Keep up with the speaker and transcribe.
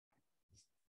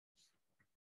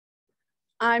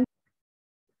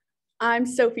I'm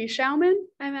Sophie Schaumann.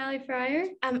 I'm Ali Fryer.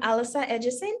 I'm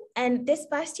AlisonFreierSophieSchaumannEdjacin, and this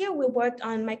past year we worked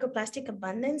on microplastic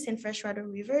abundance in freshwater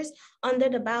rivers under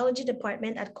the biology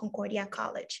department at Concordia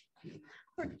College.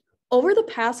 Over the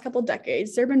past couple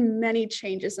decades, there have been many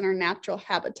changes in our natural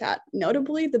habitat,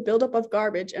 notably the buildup of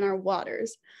garbage in our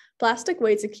waters. Plastic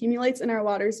waste accumulates in our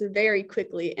waters very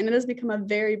quickly, and it has become a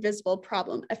very visible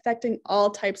problem, affecting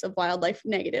all types of wildlife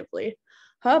negatively.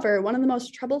 However, one of the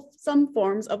most troublesome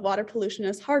forms of water pollution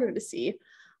is harder to see: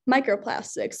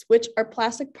 microplastics, which are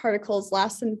plastic particles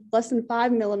less than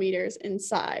 5 millimeters in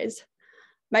size.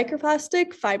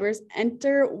 Microplastic fibers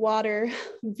enter water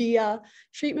via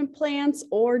treatment plants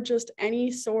or just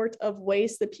any sort of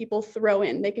waste that people throw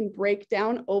in. They can break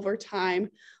down over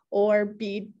time or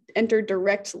be entered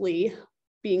directly,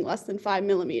 being less than 5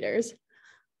 millimeters.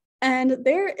 And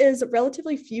there is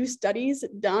relatively few studies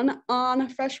done on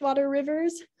freshwater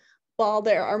rivers, while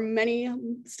there are many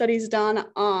studies done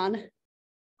on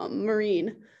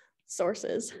marine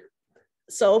sources.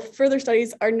 So further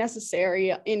studies are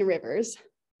necessary in rivers.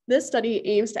 This study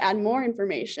aims to add more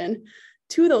information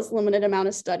to those limited amount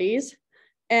of studies.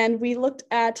 And we looked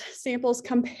at samples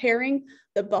comparing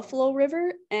the Buffalo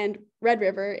River and Red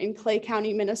River in Clay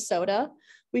County, Minnesota.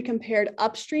 We compared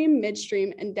upstream,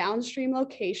 midstream, and downstream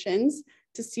locations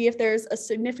to see if there's a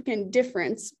significant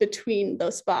difference between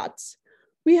those spots.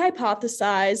 We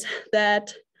hypothesize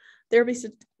that there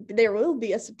will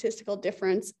be a statistical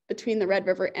difference between the Red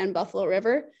River and Buffalo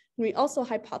River. And we also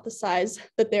hypothesize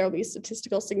that there will be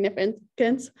statistical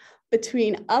significance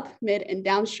between up, mid, and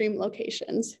downstream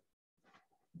locations.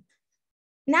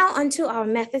 Now onto our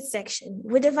method section.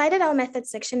 We divided our method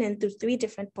section into 3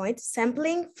 different points: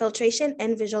 sampling, filtration,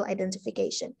 and visual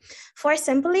identification. For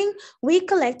sampling, we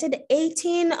collected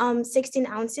 18 16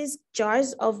 ounces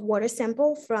jars of water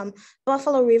sample from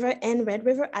Buffalo River and Red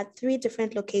River at 3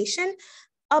 different locations: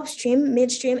 upstream,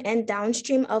 midstream, and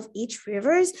downstream of each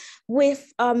rivers,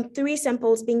 with 3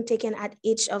 samples being taken at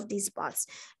each of these spots.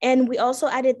 And we also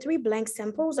added 3 blank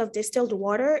samples of distilled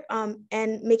water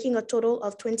and making a total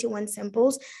of 21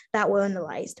 samples that were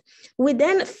analyzed. We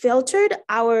then filtered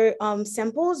our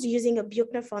samples using a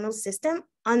Buchner funnel system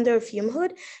under a fume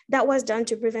hood that was done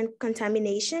to prevent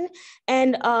contamination.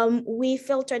 And we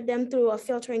filtered them through a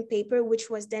filtering paper, which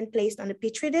was then placed on a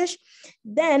petri dish.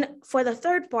 Then for the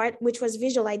third part, which was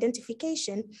visual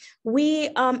identification, we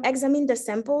examined the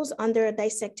samples under a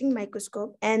dissecting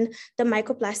microscope, and the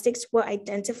microplastics were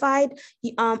identified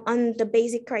on the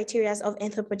basic criteria of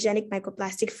anthropogenic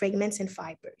microplastic fragments and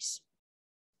fibers.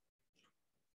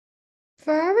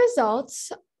 For our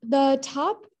results, the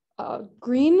top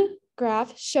green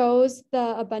graph shows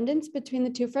the abundance between the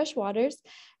 2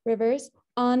 rivers.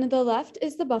 On the left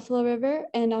is the Buffalo River,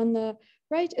 and on the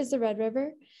right is the Red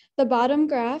River. The bottom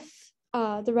graph,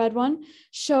 the red one,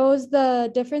 shows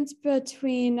the difference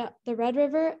between the Red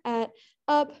River at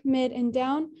up, mid, and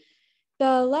down.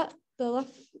 The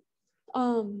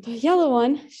yellow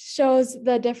one shows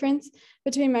the difference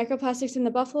between microplastics in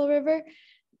the Buffalo River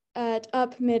at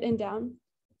up, mid, and down.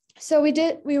 So we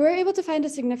were able to find a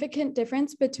significant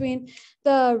difference between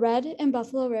the Red and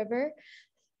Buffalo River.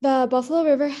 The Buffalo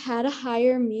River had a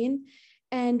higher mean,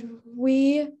 and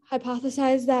we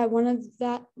hypothesized that one of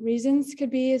that reasons could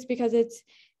be is because it's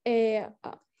a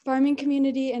farming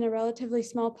community and a relatively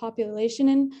small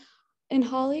population in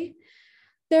Hawley.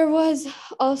 There was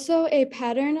also a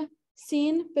pattern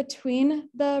seen between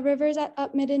the rivers at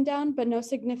up, mid, and down, but no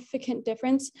significant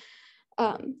difference.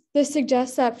 This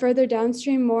suggests that further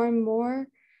downstream, more and more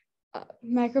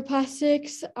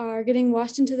microplastics are getting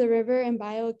washed into the river and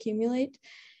bioaccumulate.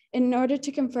 In order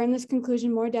to confirm this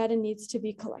conclusion, more data needs to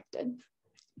be collected.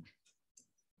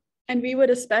 And we would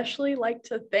especially like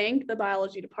to thank the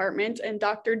biology department and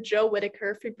Dr. Joe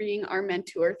Whitaker for being our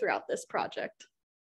mentor throughout this project.